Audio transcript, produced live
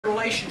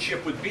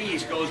relationship with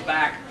bees goes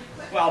back,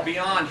 well,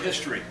 beyond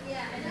history.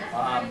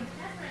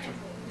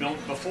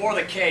 Before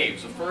the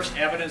caves, the first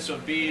evidence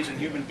of bees and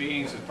human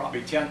beings is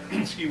probably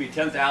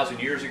 10,000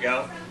 years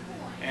ago.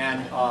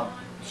 And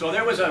so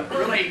there was a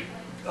really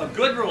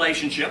good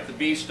relationship. The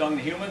bees stung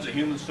the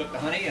humans took the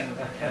honey, and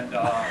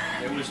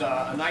it was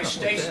a nice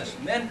stasis.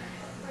 And then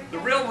the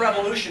real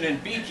revolution in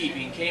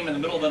beekeeping came in the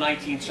middle of the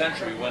 19th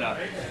century when a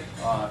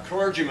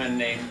clergyman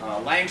named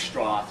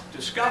Langstroth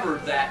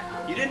discovered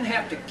that you didn't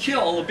have to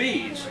kill the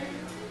bees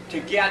to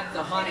get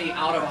the honey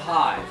out of a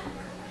hive.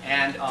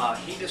 And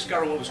he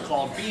discovered what was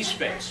called bee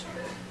space.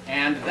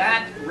 And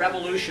that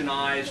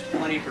revolutionized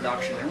honey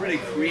production and really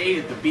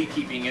created the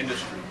beekeeping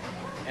industry.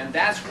 And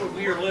that's what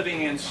we are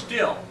living in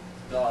still.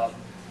 The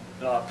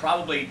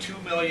probably 2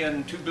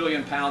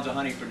 billion pounds of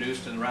honey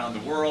produced around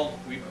the world.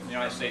 The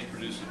United States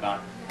produces about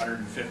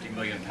 150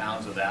 million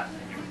pounds of that.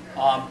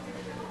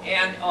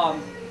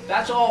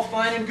 That's all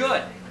fine and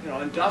good.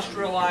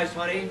 Industrialized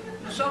honey,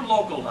 some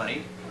local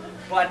honey.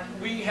 But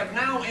we have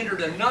now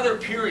entered another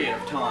period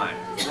of time,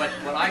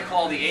 what I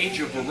call the age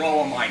of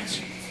varroa mites.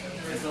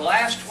 In the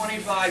last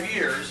 25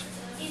 years,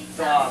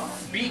 the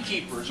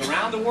beekeepers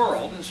around the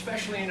world, and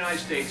especially in the United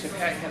States,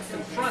 have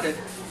confronted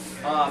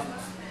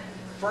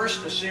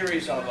first a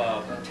series of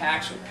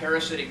attacks of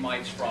parasitic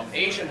mites from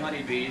Asian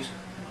honeybees,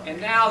 and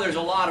now there's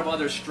a lot of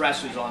other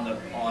stresses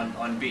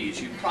on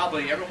bees.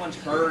 Everyone's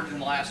heard in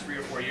the last 3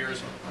 or 4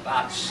 years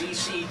about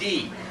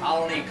CCD,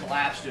 colony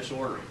collapse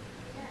disorder.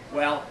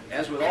 Well,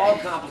 as with all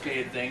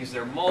complicated things,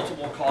 there are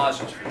multiple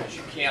causes for this.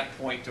 You can't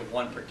point to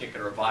one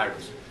particular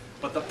virus.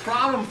 But the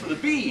problem for the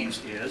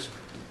bees is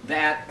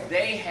that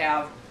they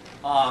have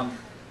a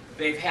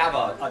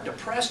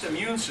depressed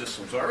immune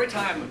system. So every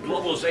time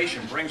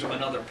globalization brings them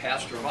another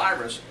pest or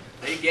virus,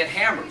 they get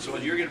hammered. So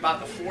as you get about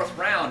the 4th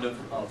round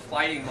of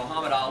fighting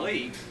Muhammad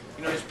Ali,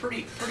 it's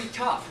pretty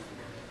tough.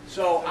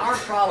 So our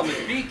problem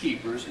as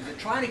beekeepers is that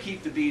trying to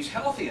keep the bees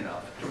healthy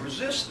enough to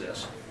resist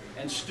this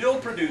and still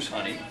produce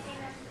honey,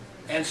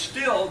 and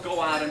still go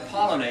out and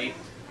pollinate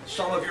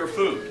some of your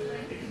food.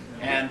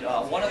 And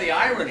one of the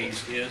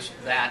ironies is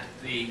that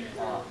the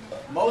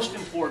most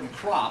important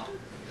crop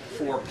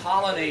for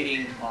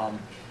pollinating,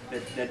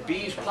 that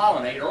bees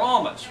pollinate, are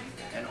almonds.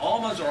 And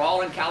almonds are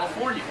all in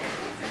California.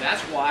 And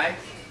that's why,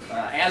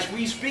 as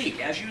we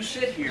speak, as you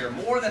sit here,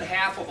 more than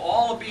half of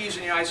all the bees in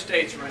the United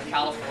States are in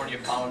California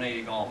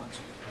pollinating almonds.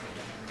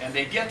 And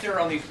they get there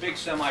on these big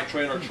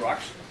semi-trailer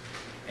trucks,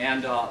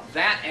 and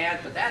that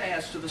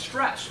adds to the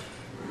stress.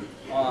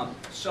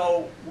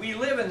 So we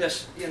live in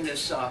this,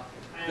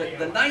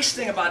 the nice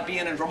thing about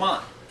being in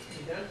Vermont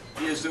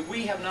is that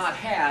we have not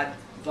had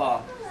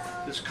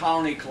this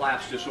colony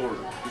collapse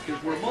disorder,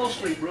 because we're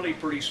mostly really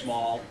pretty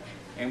small,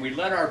 and we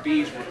let our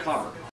bees recover.